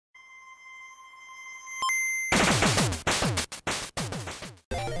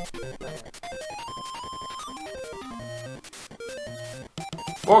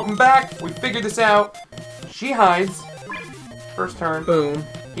Welcome back. We figured this out. She hides. First turn. Boom.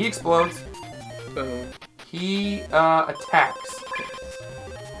 He explodes. Boom. He attacks.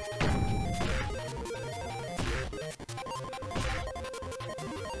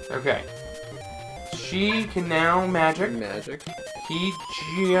 Okay. She can now magic. Magic. He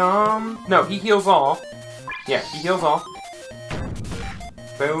jump. No, he heals all. Yeah, he heals all.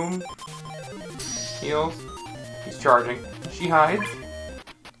 Boom. Heals. He's charging. She hides.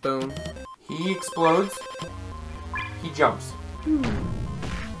 Boom. He explodes. He jumps.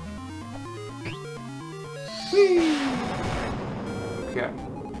 Okay.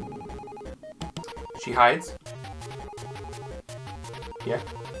 She hides. Yeah.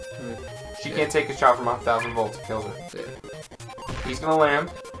 She can't take a shot from 1,000 volts. It kills her. Yeah. He's gonna land.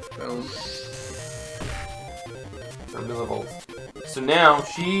 Boom. For millivolts. So now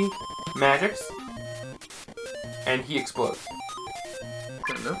she magics. And he explodes.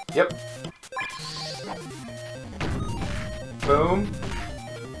 No. Yep. Boom.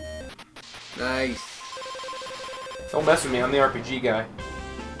 Nice. Don't mess with me, I'm the RPG guy.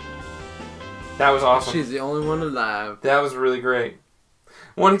 That was awesome. She's the only one alive. That was really great.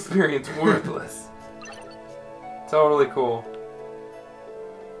 One experience worthless. Totally cool.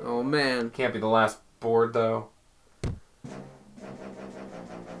 Oh man. Can't be the last board though.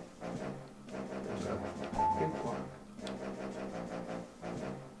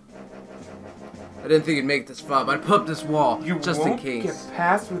 I didn't think you'd make it this far, but I put up this wall You just won't in case. get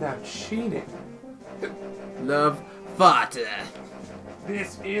past without cheating. Love Fata.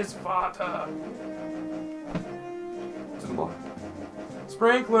 This is Fata. To the block.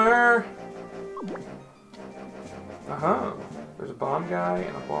 Sprinkler. There's a bomb guy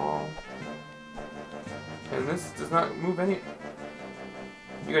and a ball. And this does not move any.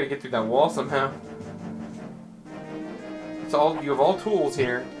 You gotta get through that wall somehow. It's all you have all tools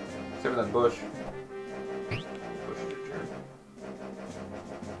here, except for that bush. Bush is a jerk.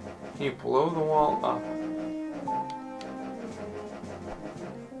 Can you blow the wall up?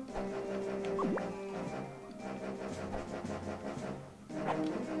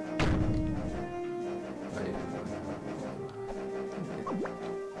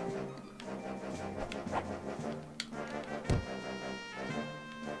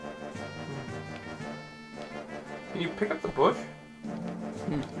 Can you pick up the bush?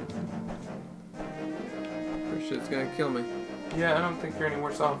 Pretty sure it's gonna kill me. Yeah, I don't think you're any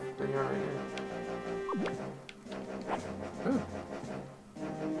worse off than you are right now. Oh.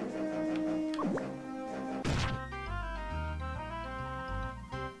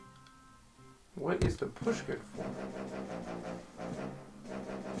 What is the push good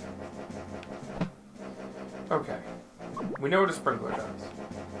for? Okay. We know what a sprinkler does.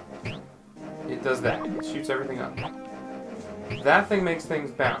 It does that. It shoots everything up. That thing makes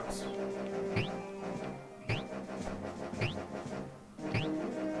things bounce.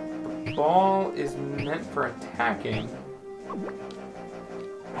 The ball is meant for attacking.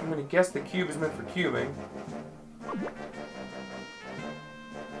 I'm gonna guess the cube is meant for cubing.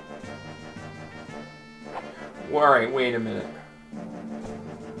 Alright, wait a minute.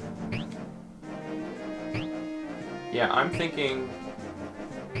 Yeah, I'm thinking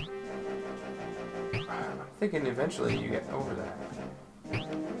eventually you get over that.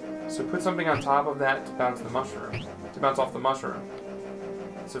 So put something on top of that to bounce the mushroom. To bounce off the mushroom.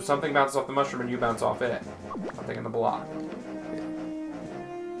 So if something bounces off the mushroom and you bounce off it. I'm thinking the block. I'm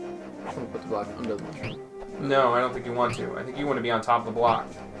gonna put the block under the mushroom. No, I don't think you want to. I think you want to be on top of the block.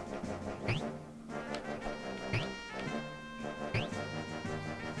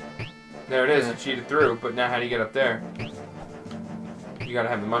 There it is, it cheated through, but now how do you get up there? You gotta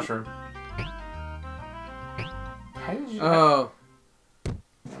have the mushroom. How did you... Oh.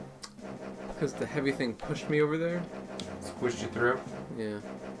 Because the heavy thing pushed me over there? Squished you through? Yeah.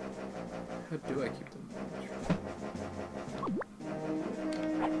 How do I keep them?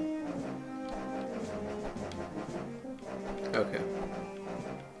 Okay.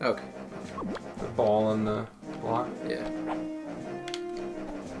 Okay. The ball and the block? Yeah.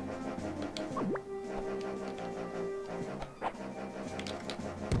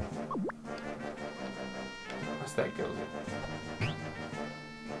 What's that goes in?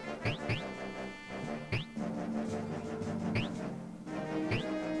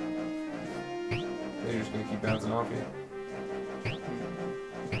 They're just gonna keep bouncing off you.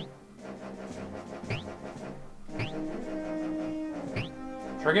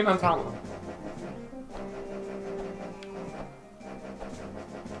 Try getting on top of them.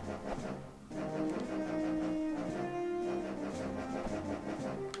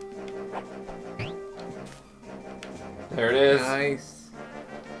 There it is. Nice.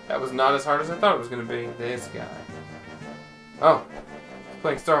 That was not as hard as I thought it was going to be. This guy. Oh. He's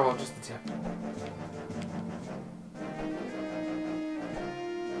playing Star Wars just the tip.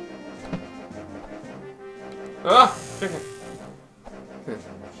 Ah! Chicken.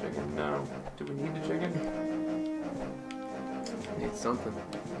 Chicken, no. Do we need the chicken? Need something.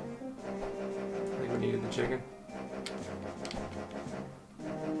 I think we needed the chicken.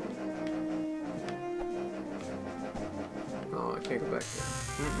 Oh, I can't go back there.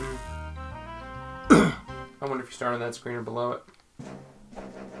 I wonder if you start on that screen or below it.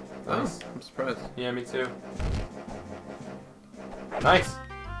 Nice. Oh, I'm surprised. Yeah, me too. Nice.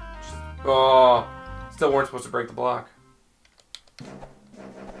 Oh, still weren't supposed to break the block.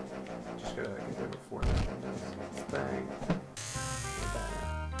 Just gotta get there before that one does its thing.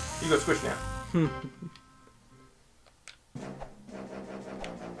 You go squish now.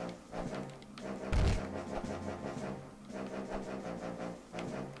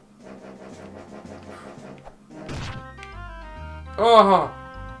 Oh!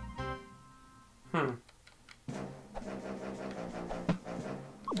 Do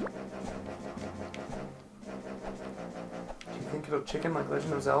you think it'll chicken like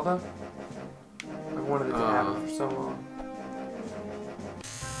Legend of Zelda? I've wanted it to happen for so long.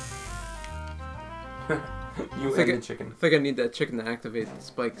 You and the chicken. I think I need that chicken to activate the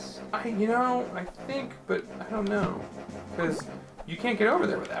spikes. You know, I think, but I don't know. Because you can't get over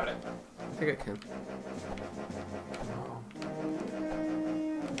there without it. I think I can.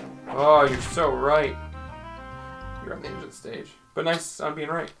 Oh, you're so right. You're on the edge of the stage. But nice on being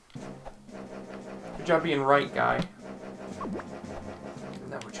right. Good job being right, guy. Isn't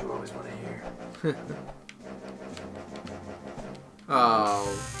that what you always want to hear? Oh.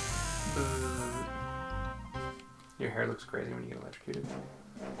 Your hair looks crazy when you get electrocuted.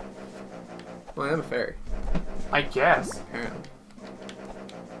 Well, I am a fairy. I guess. Apparently.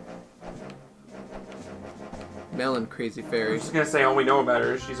 Melon crazy I fairy. was just gonna say all we know about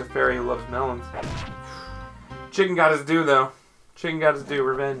her is she's a fairy who loves melons. Chicken got his due, though. Chicken got his due.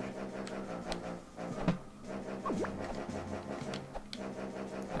 Revenge.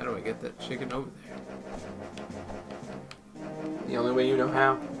 How do I get that chicken over there? The only way you know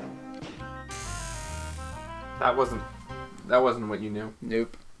how. That wasn't what you knew.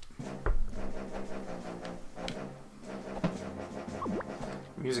 Nope.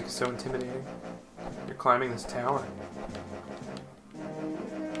 Music is so intimidating. You're climbing this tower.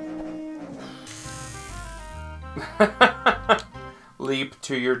 Leap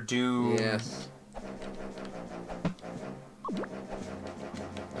to your doom. Yes.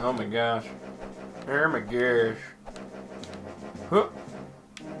 Oh my gosh. Oh my gosh. Huh.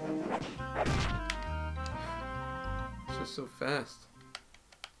 It's just so fast.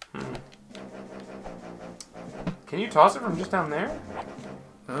 Can you toss it from just down there?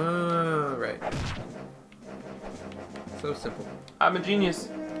 Right. So simple. I'm a genius.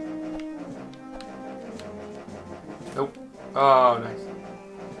 Nope. Oh, nice.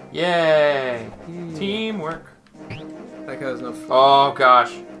 Yay! Teamwork. That guy was no fun. Oh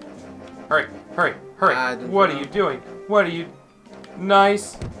gosh. Hurry, hurry, hurry. What are know. you doing? What are you...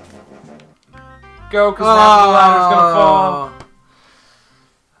 Nice. Go, because half the ladder's gonna fall.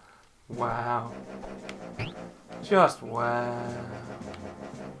 Wow. Just wow.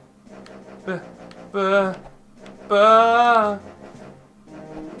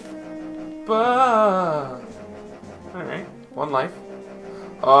 Alright, one life.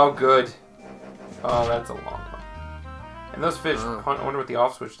 Oh, good. Oh, that's a long one. And those fish, I wonder what the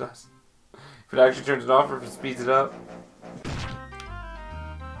off switch does. If it actually turns it off or if it speeds it up.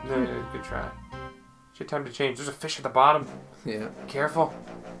 No, good try. She had time to change. There's a fish at the bottom. Yeah. Careful.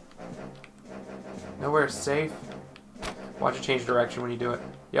 Nowhere is safe. Watch it change direction when you do it.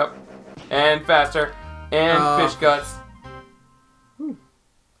 Yep. And faster. And fish guts.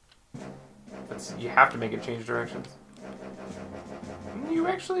 But you have to make it change directions. You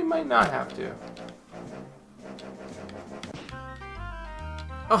actually might not have to.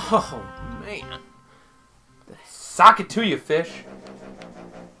 Oh, man. Sock it to you, fish.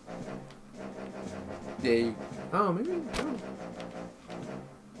 Yeah, you... Oh, maybe... Oh.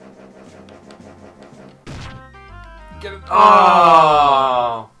 Get it.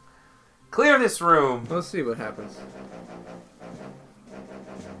 Oh! Clear this room. Let's see what happens.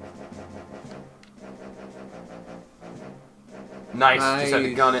 Nice. Just had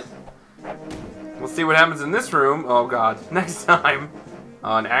to gun it. We'll see what happens in this room. Oh, God. Next time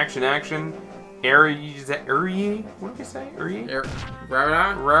on Action. Eryi. Is that Eryi? What did we say? Eryi?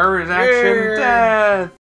 Rare Action. Death.